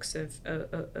books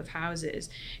of houses.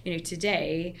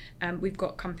 Today we've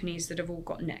got companies that have all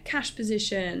got net cash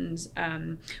positions.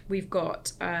 We've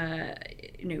got a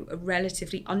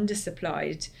relatively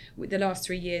undersupplied. With the last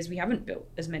 3 years we haven't built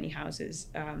as many houses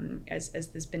as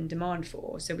there's been demand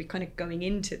for, so we're kind of going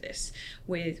into this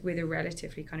with a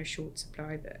relatively kind of short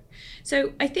supply book.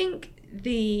 So I think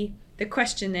the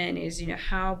question then is,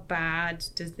 how bad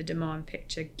does the demand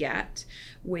picture get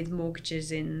with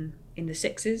mortgages in the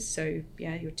 6s? So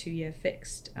your 2-year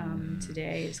fixed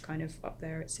today is kind of up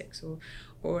there at 6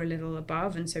 or a little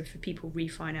above, and so for people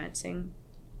refinancing,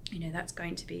 that's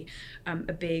going to be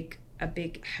a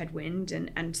big headwind,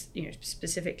 and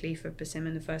specifically for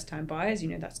Persimmon, the first time buyers,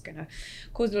 that's going to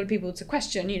cause a lot of people to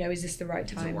question, is this the right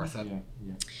time? Is it worth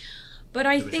it? But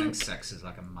I Do we think 6 is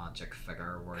like a magic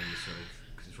figure where you sort of,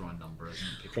 because it's round number, isn't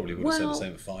it? People Probably would have said the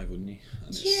same at 5, wouldn't you?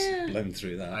 And Yeah. it's blown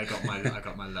through that. I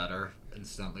got my letter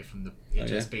instantly from the yeah?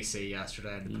 HSBC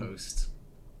yesterday in the post.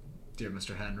 Dear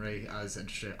Mr. Henry, as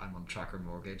interest rate, I'm on tracker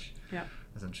mortgage. Yeah.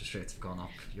 As interest rates have gone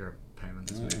up, your payment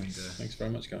is Oh, moving to. thanks very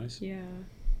much, guys. yeah.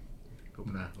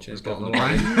 Cheers, Open a Governor bottle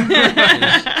of Bailey.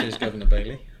 wine. Cheers, Governor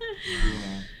Bailey.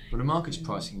 Yeah. Well, the market's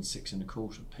pricing in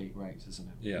 6.25 peak rates, isn't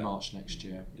it? Yeah. March next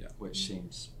year, Yeah. which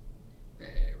seems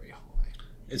very high.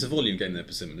 It's a volume game there,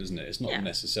 Persimmon, isn't it? It's not Yeah.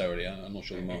 necessarily. I'm not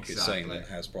sure the market's saying Exactly.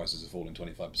 that house prices are falling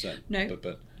 25%. No.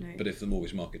 But if the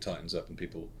mortgage market tightens up and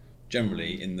people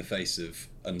generally, in the face of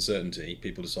uncertainty,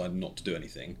 people decide not to do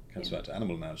anything. Comes back to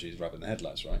animal analogies, rabbit in the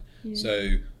headlights, right? Yeah.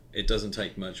 So it doesn't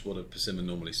take much. What do Persimmon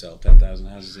normally sell? 10,000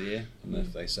 houses a year, and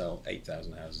if they sell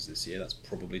 8,000 houses this year, that's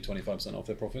probably 25% off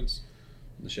their profits.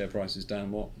 And the share price is down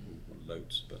what?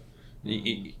 Loads, but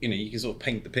you know, you can sort of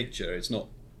paint the picture. It's not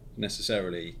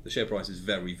necessarily, the share price is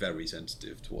very, very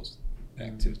sensitive towards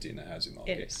activity in the housing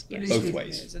market. It is, yes. Both There's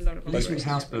ways. a lot of At least with operating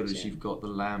house builders, leverage, yeah. you've got the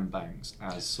land banks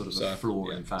as sort of a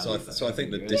floor in value. So I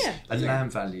think that Yeah. I and think-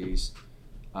 land values.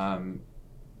 I've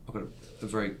got a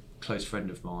very close friend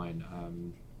of mine,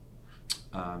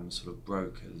 sort of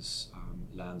brokers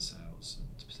land sales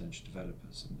and potential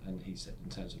developers, and he said in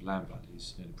terms of land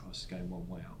values, you know, the price is going one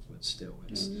way upwards still.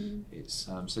 It's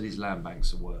so these land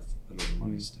banks are worth a lot of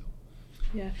money still.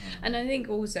 Yeah, and I think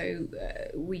also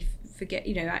we forget,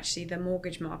 you know, actually the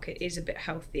mortgage market is a bit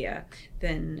healthier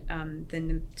than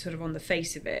the, sort of on the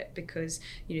face of it, because,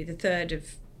 you know, the third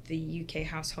of the UK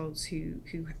households who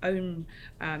own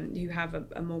who have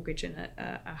a mortgage and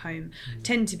a home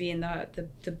tend to be in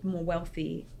the more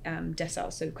wealthy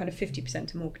deciles. So kind of 50%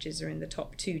 of mortgages are in the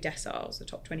top 2 deciles, the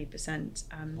top 20%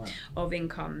 of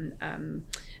income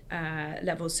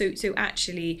levels. So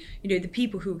actually, you know, the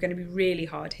people who are going to be really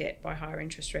hard hit by higher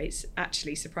interest rates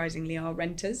actually surprisingly are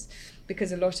renters,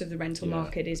 because a lot of the rental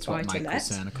market is buy to let,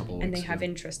 and they have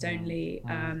interest only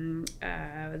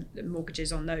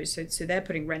mortgages on those. So they're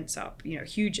putting rents up, you know, a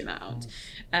huge amount.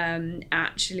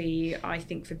 Actually, I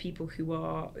think for people who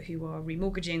are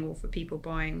remortgaging, or for people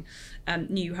buying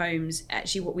new homes,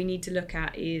 actually what we need to look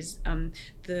at is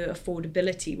the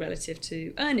affordability relative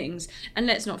to earnings. And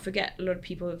let's not forget, a lot of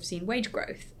people have seen wage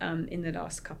growth in the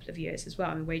last couple of years as well.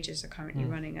 I mean, wages are currently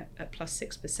running at plus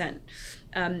 6%.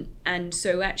 And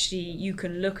so actually you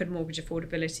can look at mortgage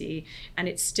affordability, and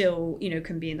it's still, you know,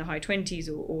 can be in the high 20s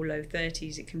or low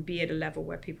 30s. It can be at a level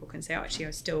where people can say, actually,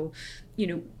 I still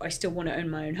want to own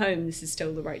my own home. This is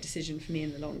still the right decision for me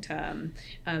in the long term.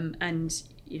 And,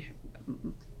 you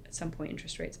know, at some point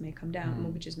interest rates may come down.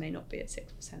 Mortgages may not be at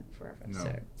 6% forever. No.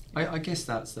 So I guess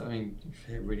that's, I mean,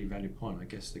 a really valid point. I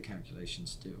guess the calculation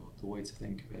still, the way to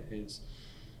think of it is,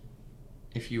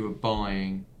 if you were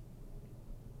buying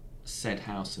said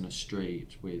house in a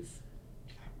street with,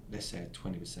 let's say, a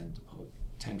 20% deposit,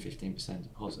 10-15%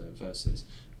 deposit, versus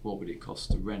what would it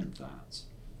cost to rent that,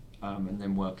 and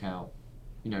then work out,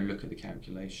 you know, look at the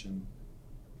calculation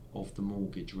of the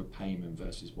mortgage repayment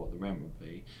versus what the rent would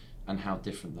be, and how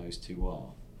different those two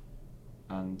are.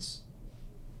 And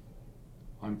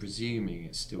I'm presuming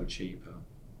it's still cheaper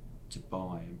to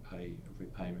buy and pay a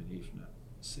repayment even at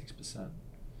 6%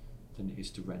 than it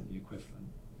is to rent the equivalent.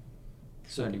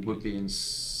 Certainly would be in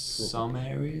some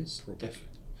areas. Definitely.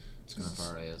 It's going to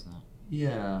vary, isn't it?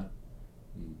 Yeah.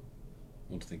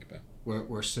 What to think about?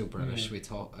 We're so British. Yeah. We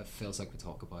talk. It feels like we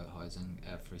talk about housing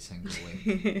every single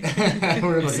week.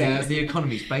 We're Well, obsessed. the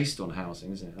economy's based on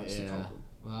housing, isn't it? That's the Yeah. problem.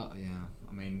 Well, yeah.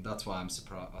 I mean, that's why I'm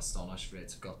astonished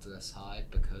rates have got to this high,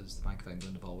 because the Bank of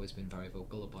England have always been very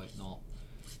vocal about not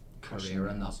Crushing career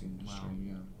in the that. housing industry, Well,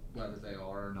 yeah. whether they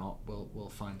are or not, we'll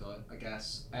find out, I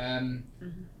guess.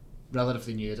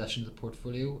 Relatively new addition to the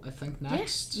portfolio, I think,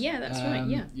 next. Yeah, that's right,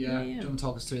 yeah. Do you want to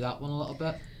talk us through that one a little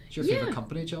bit? It's your favourite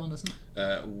company, John, isn't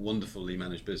it? Wonderfully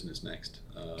managed business next.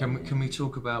 Can we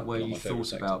talk about where not you my favourite thought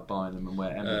sector. about buying them and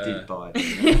where Emma did buy them?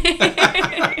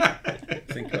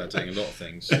 Think about doing a lot of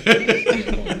things.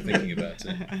 Thinking about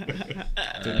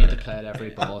it. Don't need to play at every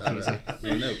ball, easy.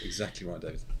 You know exactly right,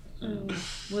 David.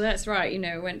 Well, that's right. You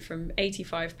know, it went from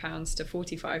 £85 to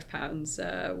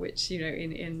 £45, which, you know,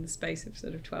 in the space of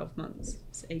sort of 12 months,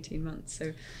 18 months.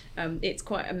 So it's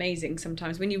quite amazing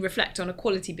sometimes when you reflect on a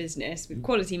quality business with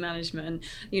quality management,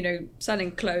 you know,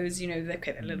 selling clothes, you know,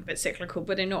 they're a little bit cyclical,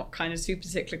 but they're not kind of super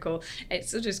cyclical. It's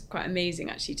sort of just quite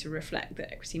amazing actually to reflect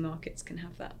that equity markets can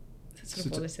have that sort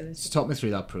of volatility. So talk me through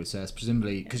that process.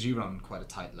 Presumably, because you run quite a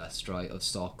tight list, right, of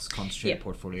stocks, concentrated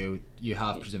portfolio, you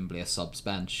have presumably a subs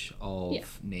bench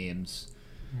of names,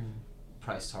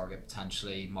 price target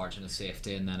potentially, margin of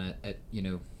safety, and then it you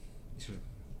know, sort of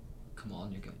come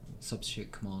on, you're going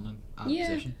substitute, come on and add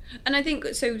position. And I think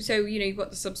so you've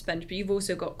got the sub-spend, but you've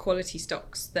also got quality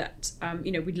stocks that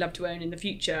we'd love to own in the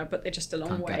future, but they're just a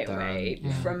long way away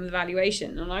from the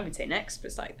valuation. And I would say Next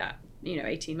was like that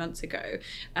 18 months ago,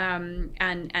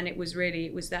 and it was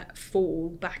that fall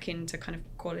back into kind of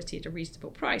quality at a reasonable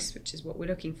price, which is what we're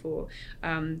looking for,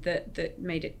 that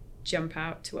made it jump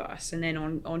out to us. And then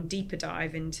on deeper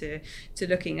dive into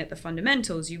looking at the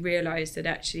fundamentals, you realise that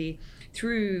actually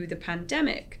through the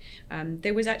pandemic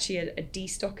there was actually a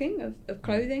destocking of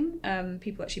clothing.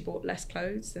 People actually bought less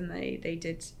clothes than they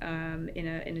did in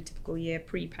a typical year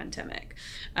pre-pandemic.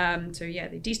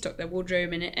 They destocked their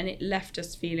wardrobe, and it left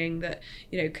us feeling that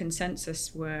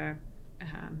consensus were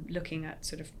looking at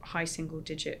sort of high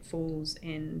single-digit falls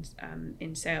in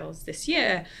sales this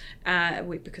year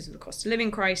because of the cost of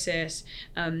living crisis,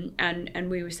 and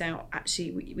we were saying, actually,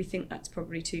 we think that's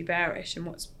probably too bearish. And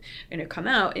what's come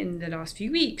out in the last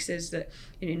few weeks is that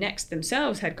Next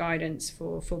themselves had guidance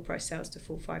for full price sales to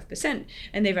fall 5%,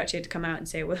 and they've actually had to come out and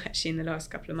say, well, actually in the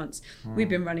last couple of months we've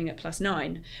been running at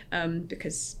 +9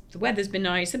 because the weather's been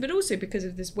nice, but also because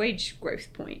of this wage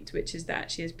growth point, which is that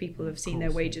actually as people have seen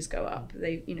their wages go up,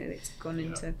 they it's gone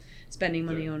into spending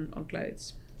money on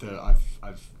clothes. We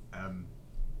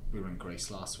were in Greece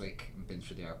last week and been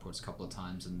through the airports a couple of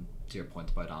times, and to your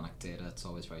point about anecdata, it's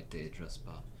always very dangerous,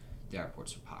 but the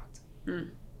airports are packed.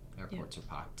 Airports are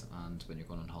packed, and when you're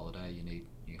going on holiday, you need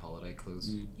new holiday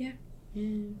clothes.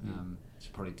 It's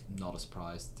probably not a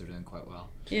surprise. They're doing quite well.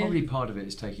 Probably part of it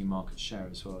is taking market share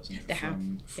as well, isn't it?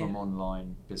 From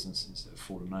online businesses that have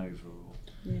fallen over.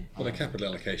 Well, the capital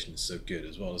allocation is so good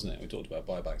as well, isn't it? We talked about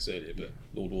buybacks earlier, but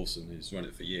Lord Orson, who's run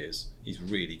it for years, he's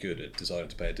really good at deciding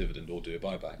to pay a dividend or do a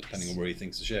buyback, depending on where he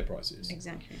thinks the share price is.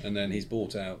 Exactly. And then he's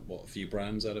bought out, a few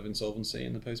brands out of insolvency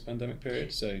in the post-pandemic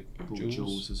period. So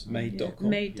Jules, Made.com.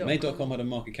 Made.com had a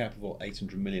market cap of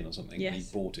 800 million or something, and he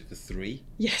bought it for 3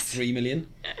 million.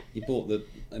 He bought the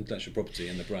intellectual property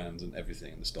and the brands and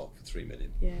everything and the stock for 3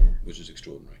 million, which is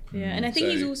extraordinary. And I think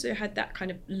he's also had that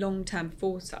kind of long-term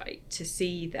foresight to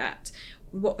see that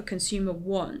what the consumer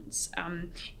wants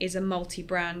is a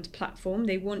multi-brand platform.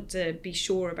 They want to be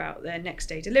sure about their next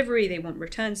day delivery. They want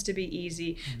returns to be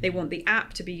easy. They want the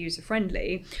app to be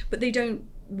user-friendly, but they don't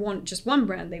want just one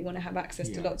brand. They want to have access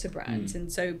to lots of brands. And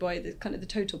so by the kind of the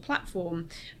total platform,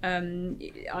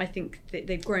 I think that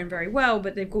they've grown very well,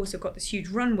 but they've also got this huge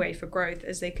runway for growth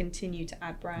as they continue to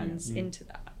add brands into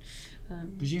that.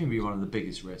 Presumably one of the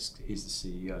biggest risks is the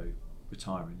CEO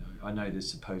retiring, though. I know there's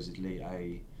supposedly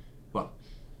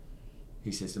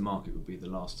he says the market would be the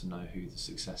last to know who the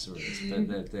successor is.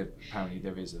 Apparently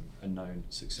there is a known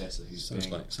successor who's sounds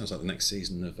like the next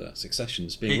season of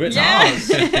Succession's being written.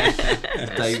 Dave's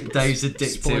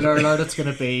addicted. Spoiler alert, it's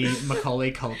going to be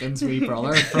Macaulay Culkin's wee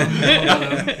brother from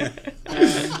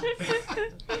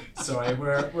Sorry,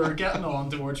 we're getting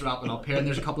on towards wrapping up here, and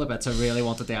there's a couple of bits I really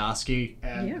wanted to ask you,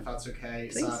 if that's okay.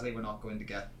 Please. Sadly, we're not going to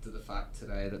get to the fact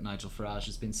today that Nigel Farage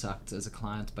has been sacked as a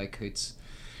client by Coutts.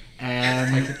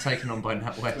 Taken on by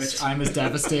NatWest, which I'm as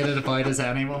devastated about as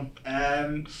anyone.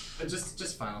 But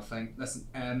just final thing. Listen,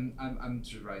 I'm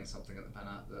just writing something at the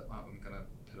minute that I'm gonna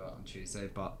put out on Tuesday.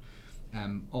 But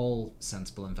all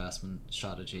sensible investment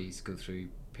strategies go through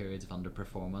periods of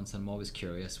underperformance. And I'm always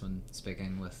curious when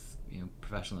speaking with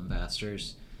professional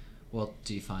investors, what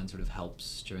do you find sort of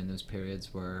helps during those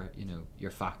periods where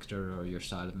your factor or your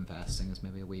style of investing is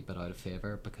maybe a wee bit out of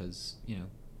favour, because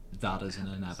that is an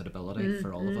inevitability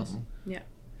for all of us.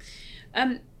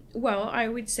 Well, I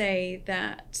would say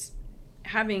that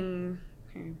having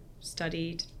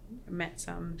studied, met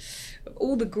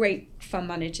all the great fund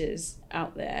managers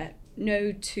out there,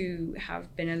 no two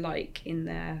have been alike in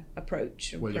their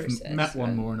approach and process. You've met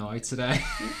one more now today.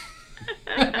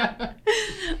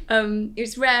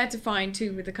 It's rare to find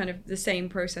two with the kind of the same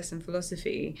process and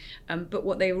philosophy, but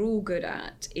what they were all good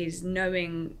at is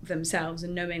knowing themselves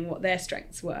and knowing what their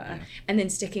strengths were, and then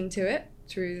sticking to it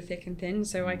through the thick and thin.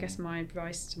 So I guess my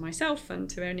advice to myself and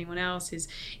to anyone else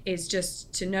is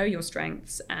just to know your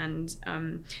strengths and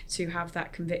to have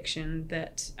that conviction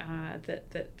that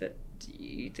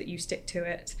you stick to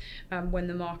it when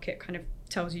the market kind of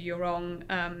tells you you're wrong,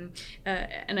 and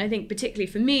I think particularly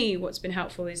for me what's been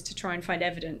helpful is to try and find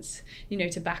evidence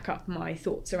to back up my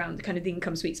thoughts around the kind of the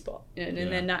income sweet spot, and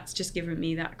then that's just given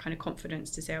me that kind of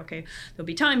confidence to say, okay, there'll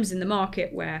be times in the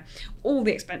market where all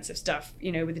the expensive stuff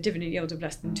with a dividend yield of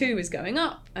less than 2 is going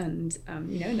up, and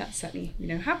and that's certainly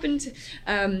happened,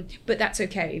 but that's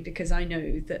okay, because I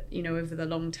know that over the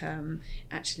long term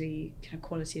actually kind of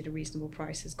quality at a reasonable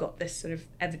price has got this sort of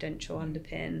evidential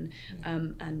underpin,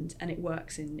 and it works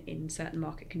works in certain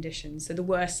market conditions. So the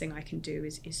worst thing I can do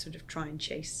is sort of try and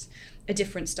chase a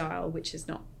different style, which is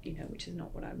not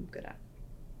what I'm good at.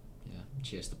 Yeah,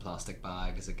 chase the plastic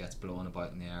bag as it gets blown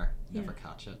about in the air. Never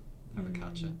catch it.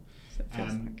 Catch it. So it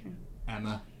feels like,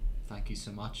 Emma, thank you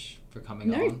so much for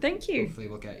coming on. No, thank you. Hopefully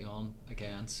we'll get you on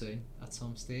again soon at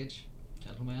some stage.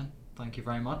 Gentlemen, thank you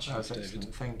very much. That was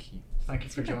excellent. Thank you. Thank you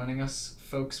for joining us,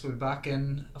 folks. We'll be back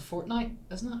in a fortnight,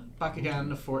 isn't it? Back again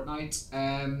in a fortnight.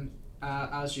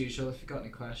 As usual, if you've got any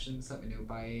questions, let me know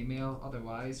by email.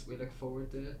 Otherwise, we look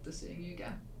forward to seeing you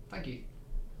again. Thank you.